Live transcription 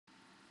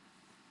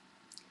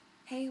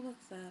Hey,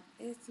 what's up?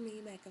 It's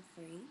me, Mecca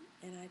Free,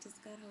 and I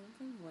just got home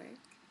from work.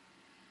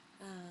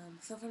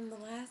 So from the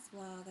last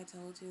vlog, I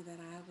told you that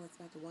I was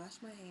about to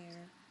wash my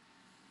hair,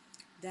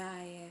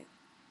 dye it,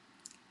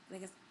 and I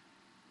guess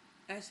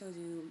I showed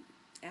you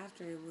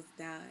after it was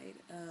dyed.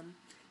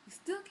 You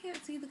still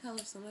can't see the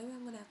color, so maybe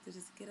I'm gonna have to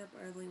just get up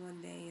early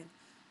one day and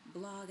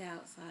blog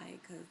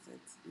outside because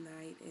it's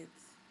night.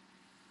 It's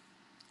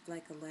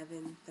like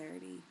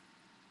 11:30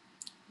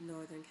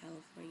 Northern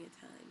California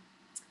time.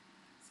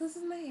 So this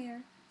is my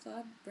hair. So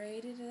I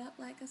braided it up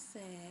like I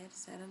said,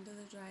 sat under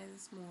the dryer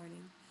this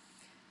morning.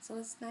 So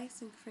it's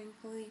nice and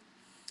crinkly,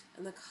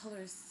 and the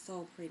color is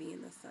so pretty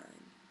in the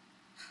sun.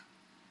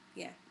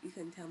 Yeah, you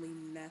couldn't tell me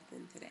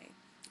nothing today.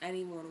 I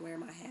didn't even want to wear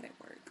my hat at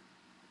work,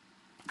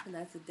 and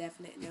that's a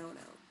definite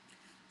no-no.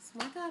 So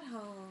I got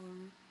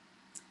home,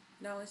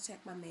 and I always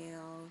check my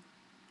mail.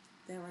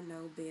 There were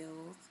no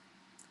bills,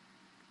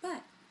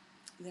 but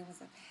there was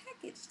a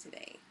package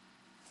today,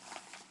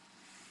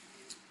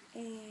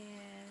 and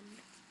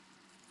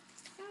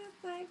I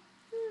was like,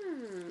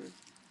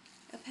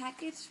 a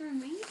package for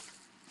me?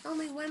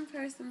 Only one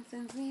person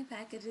sends me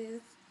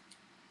packages.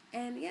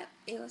 And yep,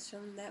 it was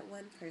from that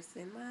one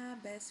person, my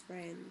best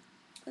friend,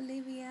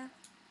 Olivia.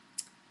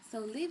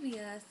 So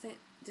Olivia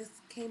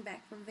just came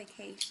back from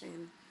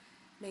vacation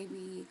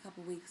maybe a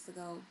couple weeks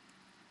ago,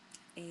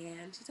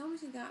 and she told me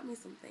she got me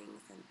some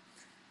things, and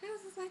I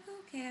was just like,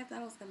 okay, I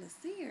thought I was gonna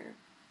see her,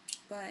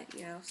 but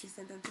she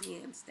sent them to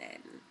me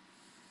instead, and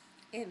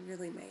it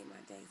really made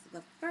my day. So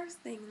the first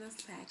thing in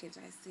this package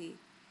I see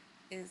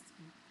is,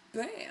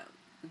 bam,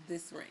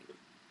 this ring.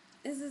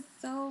 This is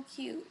so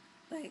cute.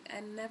 Like, I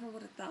never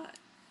would have thought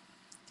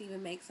to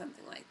even make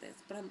something like this,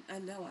 but I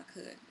know I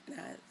could, and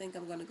I think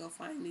I'm gonna go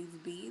find these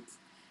beads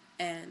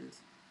and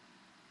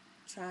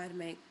try to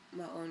make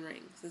my own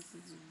rings. This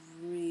is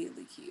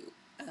really cute.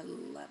 I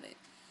love it.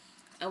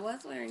 I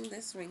was wearing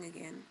this ring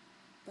again,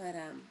 but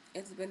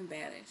it's been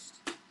banished.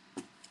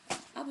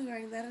 I'll be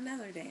wearing that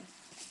another day.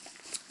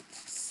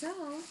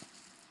 So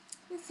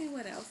let's see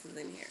what else is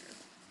in here.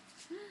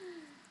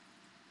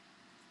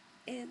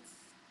 It's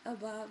a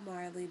Bob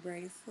Marley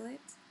bracelet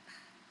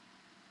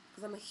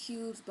because I'm a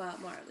huge Bob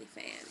Marley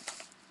fan.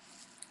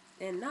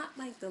 And not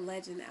like the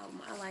Legend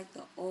album. I like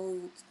the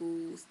old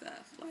school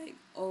stuff. Like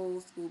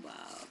old school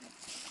Bob.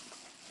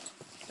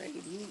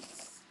 Freddie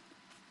Roots.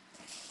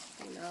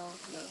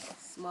 The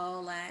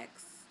small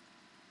axe.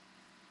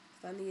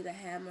 So I need a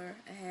hammer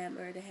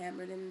to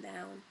hammer them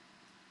down.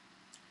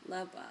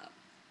 Love Bob.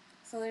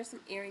 So there's some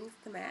earrings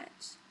to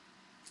match.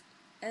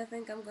 I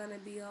think I'm going to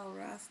be all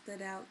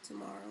rusted out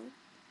tomorrow.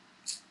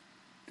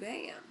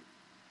 Bam.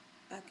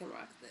 I can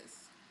rock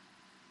this.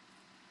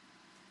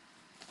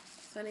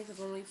 It's funny because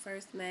when we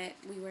first met,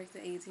 we worked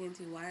at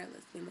AT&T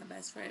Wireless, me and my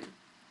best friend.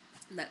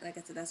 Like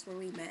I said, that's where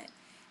we met.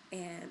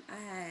 And I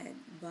had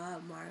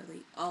Bob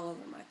Marley all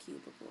over my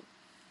cubicle.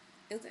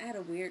 I had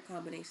a weird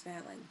combination. I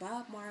had like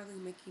Bob Marley,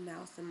 Mickey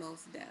Mouse, and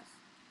Mos Def.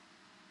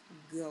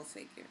 Go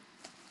figure.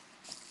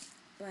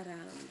 But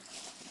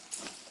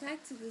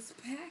back to this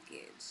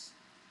package.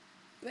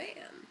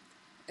 Bam!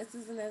 This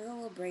is another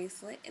little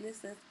bracelet, and it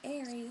says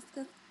Aries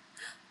because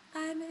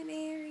I'm an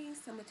Aries.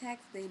 I'm a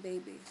tax day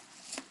baby.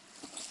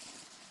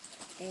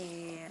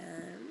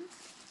 And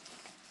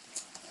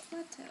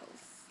what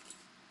else?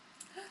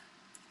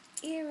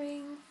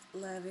 Earrings.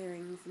 Love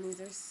earrings, and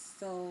these are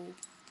so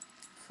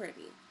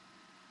pretty.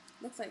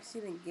 Looks like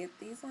she didn't get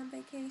these on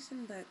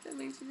vacation, but I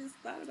mean, she just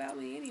thought about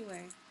me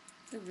anyway.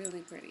 They're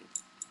really pretty.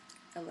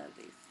 I love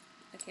these.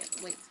 I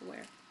can't wait to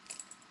wear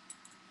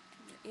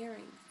the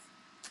earrings.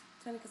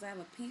 It's funny because I have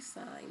a peace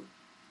sign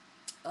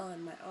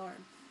on my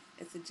arm.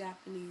 It's a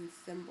Japanese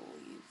symbol.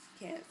 You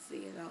can't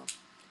see it all.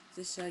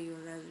 Just show you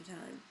another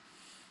time.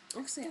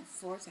 I actually have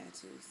 4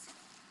 tattoos.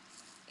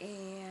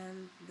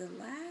 And the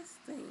last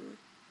thing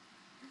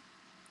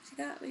she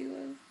got me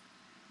was,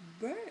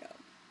 bam,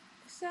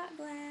 a shot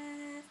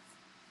glass.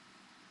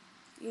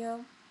 You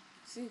know,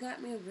 she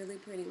got me a really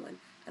pretty one.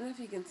 I don't know if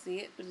you can see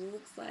it, but it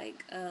looks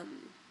like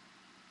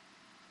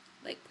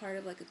part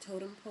of like a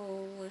totem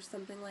pole or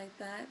something like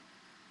that.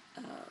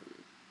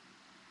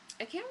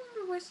 I can't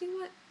remember where she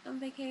went on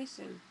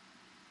vacation,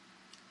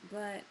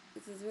 but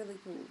this is really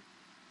cool.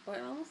 Or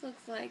it almost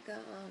looks like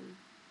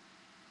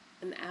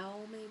an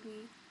owl,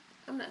 maybe.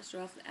 I'm not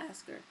sure. I'll have to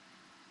ask her.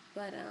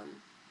 But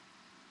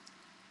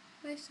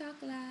my shot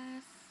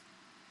glass.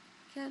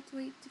 Can't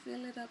wait to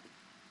fill it up.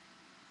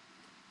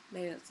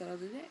 Maybe that's what I'll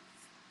do next.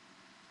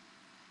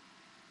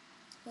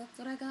 That's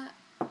what I got.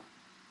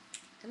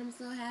 And I'm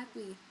so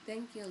happy.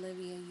 Thank you,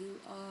 Olivia. You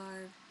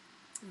are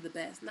the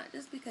best. Not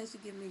just because you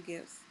give me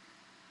gifts.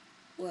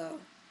 Well,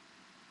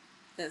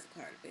 that's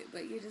part of it.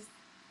 But you're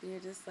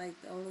just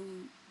like the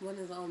only one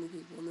of the only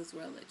people in this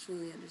world that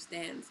truly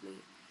understands me.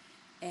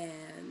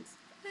 And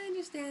I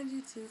understand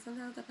you too.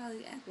 Sometimes I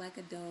probably act like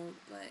I don't,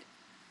 but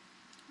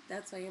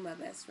that's why you're my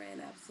best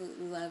friend. I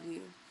absolutely love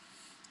you.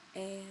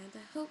 And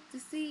I hope to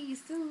see you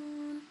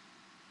soon.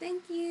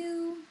 Thank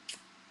you.